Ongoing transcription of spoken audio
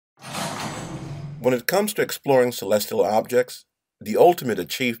When it comes to exploring celestial objects, the ultimate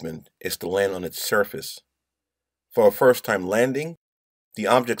achievement is to land on its surface. For a first-time landing, the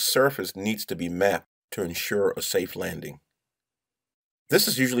object's surface needs to be mapped to ensure a safe landing. This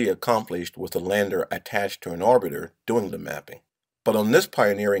is usually accomplished with the lander attached to an orbiter doing the mapping. But on this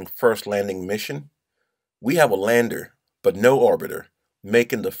pioneering first landing mission, we have a lander, but no orbiter,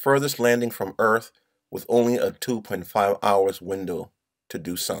 making the furthest landing from Earth with only a 2.5 hours window to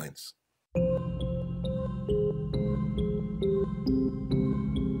do science.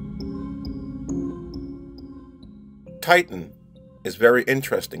 Titan is very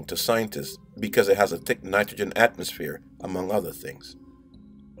interesting to scientists because it has a thick nitrogen atmosphere, among other things.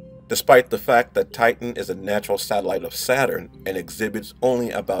 Despite the fact that Titan is a natural satellite of Saturn and exhibits only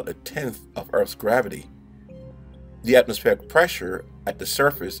about a tenth of Earth's gravity, the atmospheric pressure at the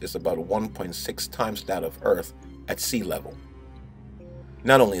surface is about 1.6 times that of Earth at sea level.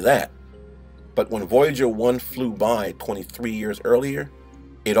 Not only that, but when Voyager 1 flew by 23 years earlier,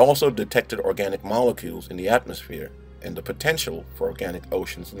 it also detected organic molecules in the atmosphere and the potential for organic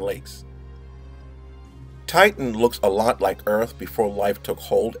oceans and lakes. Titan looks a lot like Earth before life took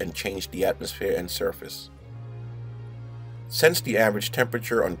hold and changed the atmosphere and surface. Since the average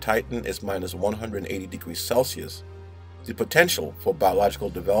temperature on Titan is minus 180 degrees Celsius, the potential for biological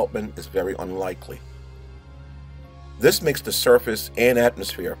development is very unlikely. This makes the surface and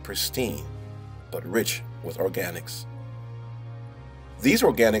atmosphere pristine, but rich with organics. These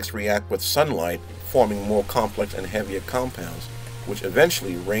organics react with sunlight, forming more complex and heavier compounds, which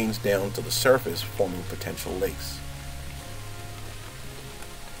eventually rains down to the surface, forming potential lakes.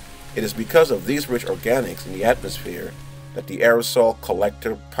 It is because of these rich organics in the atmosphere that the Aerosol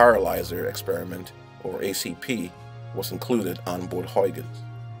Collector Pyrolyzer experiment, or ACP, was included on board Huygens.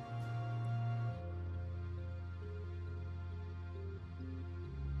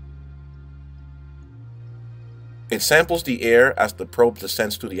 It samples the air as the probe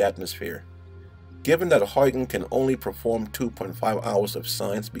descends to the atmosphere. Given that Huygens can only perform 2.5 hours of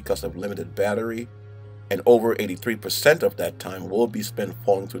science because of limited battery, and over 83% of that time will be spent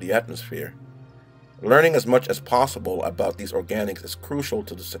falling through the atmosphere, learning as much as possible about these organics is crucial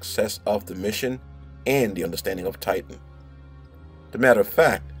to the success of the mission and the understanding of Titan. As a matter of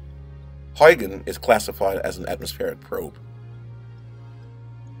fact, Huygens is classified as an atmospheric probe.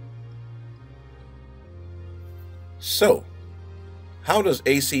 So, how does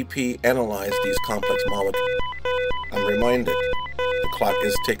ACP analyze these complex molecules? I'm reminded, the clock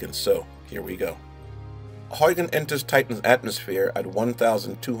is ticking, so here we go. Huygens enters Titan's atmosphere at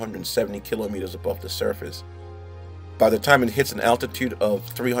 1,270 kilometers above the surface. By the time it hits an altitude of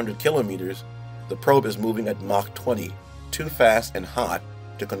 300 kilometers, the probe is moving at Mach 20, too fast and hot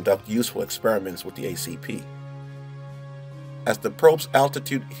to conduct useful experiments with the ACP. As the probe's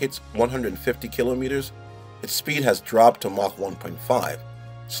altitude hits 150 kilometers, its speed has dropped to Mach 1.5,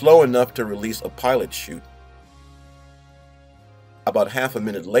 slow enough to release a pilot chute. About half a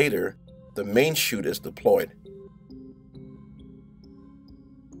minute later, the main chute is deployed.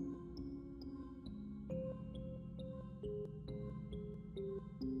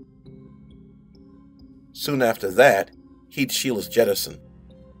 Soon after that, heat shield is jettisoned.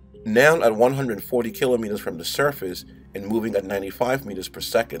 Now at 140 kilometers from the surface and moving at 95 meters per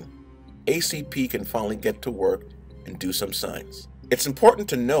second, ACP can finally get to work and do some science. It's important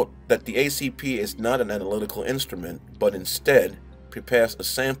to note that the ACP is not an analytical instrument, but instead prepares a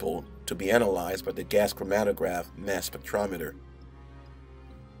sample to be analyzed by the gas chromatograph mass spectrometer.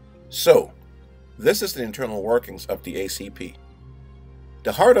 So, this is the internal workings of the ACP.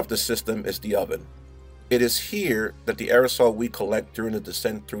 The heart of the system is the oven. It is here that the aerosol we collect during the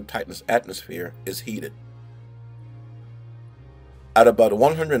descent through Titan's atmosphere is heated. At about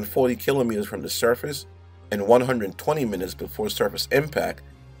 140 kilometers from the surface and 120 minutes before surface impact,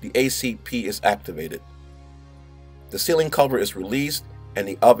 the ACP is activated. The sealing cover is released and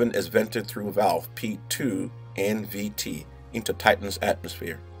the oven is vented through valve P2 and VT into Titan's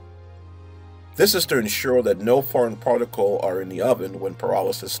atmosphere. This is to ensure that no foreign particles are in the oven when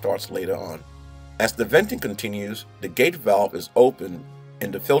pyrolysis starts later on. As the venting continues, the gate valve is opened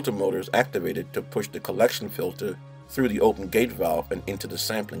and the filter motor is activated to push the collection filter through the open gate valve and into the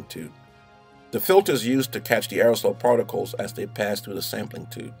sampling tube. The filter is used to catch the aerosol particles as they pass through the sampling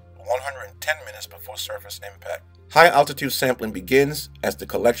tube. 110 minutes before surface impact. High altitude sampling begins as the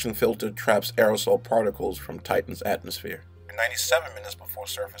collection filter traps aerosol particles from Titan's atmosphere. 97 minutes before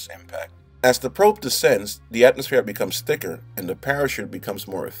surface impact. As the probe descends, the atmosphere becomes thicker and the parachute becomes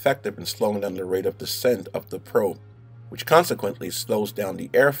more effective in slowing down the rate of descent of the probe, which consequently slows down the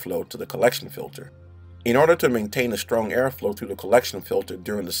airflow to the collection filter. In order to maintain a strong airflow through the collection filter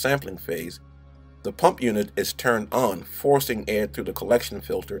during the sampling phase, The pump unit is turned on, forcing air through the collection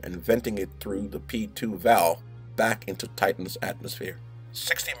filter and venting it through the P2 valve back into Titan's atmosphere.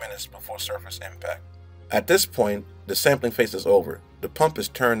 60 minutes before surface impact. At this point, the sampling phase is over. The pump is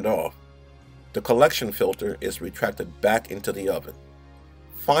turned off. The collection filter is retracted back into the oven.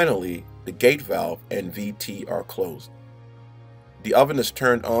 Finally, the gate valve and VT are closed. The oven is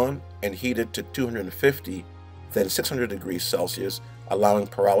turned on and heated to 250, then 600 degrees Celsius, allowing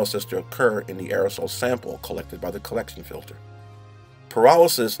pyrolysis to occur in the aerosol sample collected by the collection filter.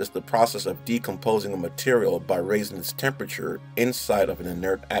 Pyrolysis is the process of decomposing a material by raising its temperature inside of an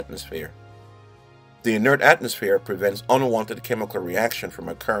inert atmosphere. The inert atmosphere prevents unwanted chemical reaction from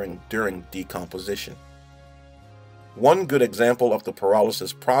occurring during decomposition. One good example of the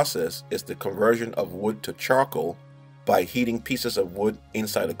pyrolysis process is the conversion of wood to charcoal by heating pieces of wood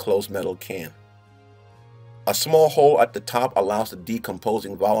inside a closed metal can. A small hole at the top allows the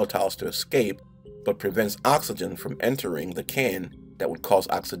decomposing volatiles to escape, but prevents oxygen from entering the can that would cause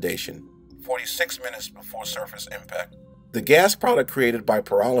oxidation. 46 minutes before surface impact. The gas product created by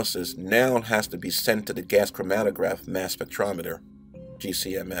pyrolysis now has to be sent to the gas chromatograph mass spectrometer,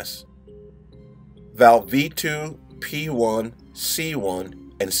 GCMS. Valve V2, P1, C1,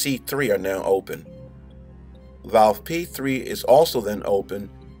 and C3 are now open. Valve P3 is also then open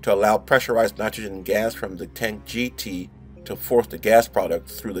to allow pressurized nitrogen gas from the tank GT to force the gas product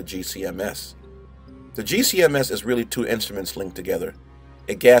through the GCMS. The GCMS is really two instruments linked together,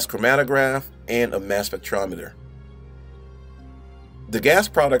 a gas chromatograph and a mass spectrometer. The gas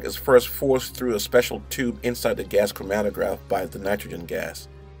product is first forced through a special tube inside the gas chromatograph by the nitrogen gas.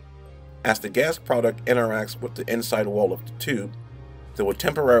 As the gas product interacts with the inside wall of the tube, they will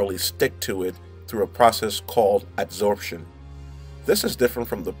temporarily stick to it through a process called adsorption. This is different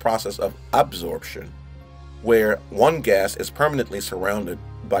from the process of absorption, where one gas is permanently surrounded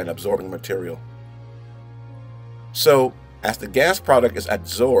by an absorbing material. So, as the gas product is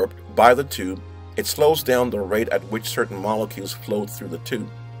adsorbed by the tube, it slows down the rate at which certain molecules flow through the tube.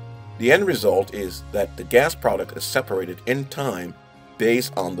 The end result is that the gas product is separated in time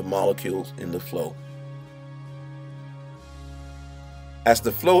based on the molecules in the flow. As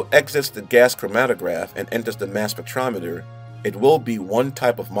the flow exits the gas chromatograph and enters the mass spectrometer, it will be one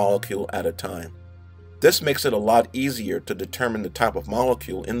type of molecule at a time. This makes it a lot easier to determine the type of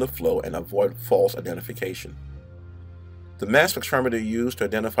molecule in the flow and avoid false identification. The mass spectrometer used to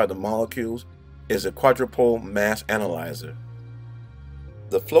identify the molecules is a Quadrupole mass analyzer.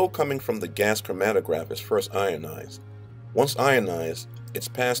 The flow coming from the gas chromatograph is first ionized. Once ionized, it's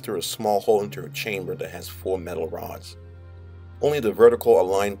passed through a small hole into a chamber that has 4 metal rods. Only the vertical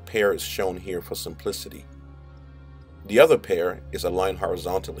aligned pair is shown here for simplicity. The other pair is aligned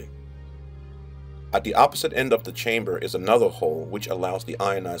horizontally. At the opposite end of the chamber is another hole which allows the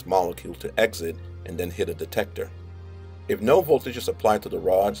ionized molecule to exit and then hit a detector. If no voltage is applied to the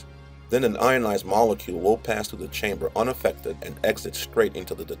rods, then an ionized molecule will pass through the chamber unaffected and exit straight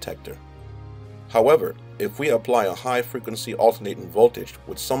into the detector. However, if we apply a high-frequency alternating voltage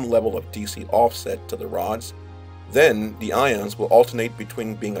with some level of DC offset to the rods, then the ions will alternate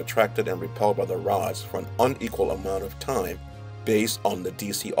between being attracted and repelled by the rods for an unequal amount of time based on the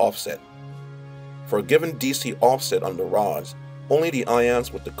DC offset. For a given DC offset on the rods, only the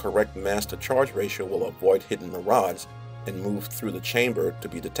ions with the correct mass-to-charge ratio will avoid hitting the rods and move through the chamber to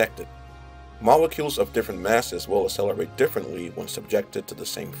be detected. Molecules of different masses will accelerate differently when subjected to the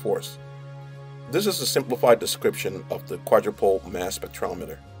same force. This is a simplified description of the Quadrupole mass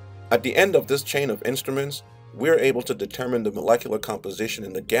spectrometer. At the end of this chain of instruments, we are able to determine the molecular composition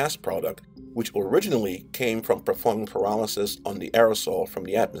in the gas product, which originally came from performing pyrolysis on the aerosol from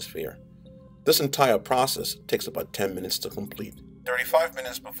the atmosphere. This entire process takes about 10 minutes to complete. 35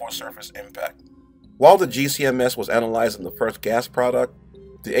 minutes before surface impact. While the GCMS was analyzing the first gas product,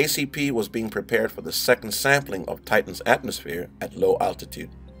 the ACP was being prepared for the second sampling of Titan's atmosphere at low altitude.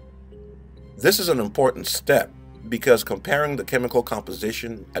 This is an important step because comparing the chemical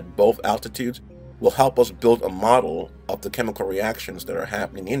composition at both altitudes will help us build a model of the chemical reactions that are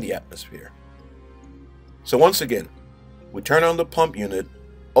happening in the atmosphere. So once again, we turn on the pump unit,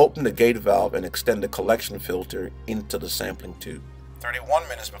 open the gate valve, and extend the collection filter into the sampling tube. 31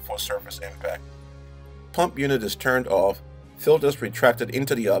 minutes before surface impact. Pump unit is turned off, filters retracted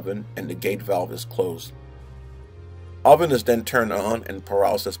into the oven, and the gate valve is closed. Oven is then turned on and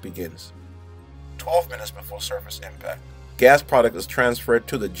pyrolysis begins. 12 minutes before surface impact. Gas product is transferred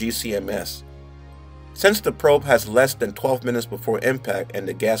to the GCMS. Since the probe has less than 12 minutes before impact and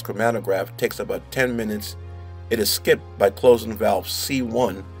the gas chromatograph takes about 10 minutes, it is skipped by closing valve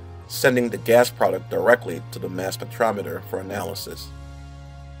C1, sending the gas product directly to the mass spectrometer for analysis.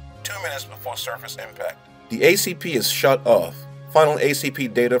 2 minutes before surface impact. The ACP is shut off. Final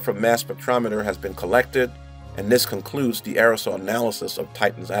ACP data from mass spectrometer has been collected, and this concludes the aerosol analysis of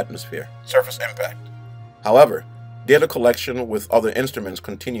Titan's atmosphere. Surface impact. However, data collection with other instruments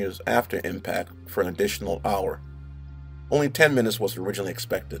continues after impact for an additional hour. Only 10 minutes was originally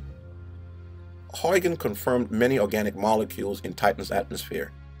expected. Huygens confirmed many organic molecules in Titan's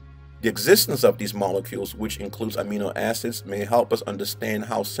atmosphere. The existence of these molecules, which includes amino acids, may help us understand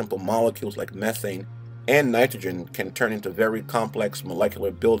how simple molecules like methane and nitrogen can turn into very complex molecular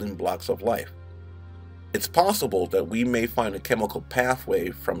building blocks of life. It's possible that we may find a chemical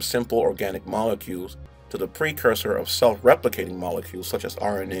pathway from simple organic molecules to the precursor of self-replicating molecules such as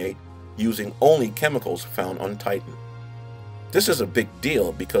RNA using only chemicals found on Titan. This is a big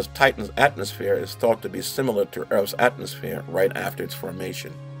deal because Titan's atmosphere is thought to be similar to Earth's atmosphere right after its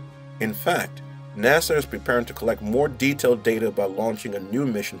formation. In fact, NASA is preparing to collect more detailed data by launching a new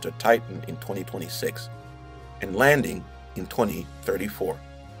mission to Titan in 2026 and landing in 2034.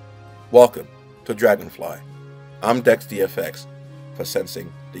 Welcome to Dragonfly. I'm Dex DFX for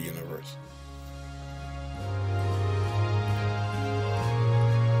Sensing the Universe.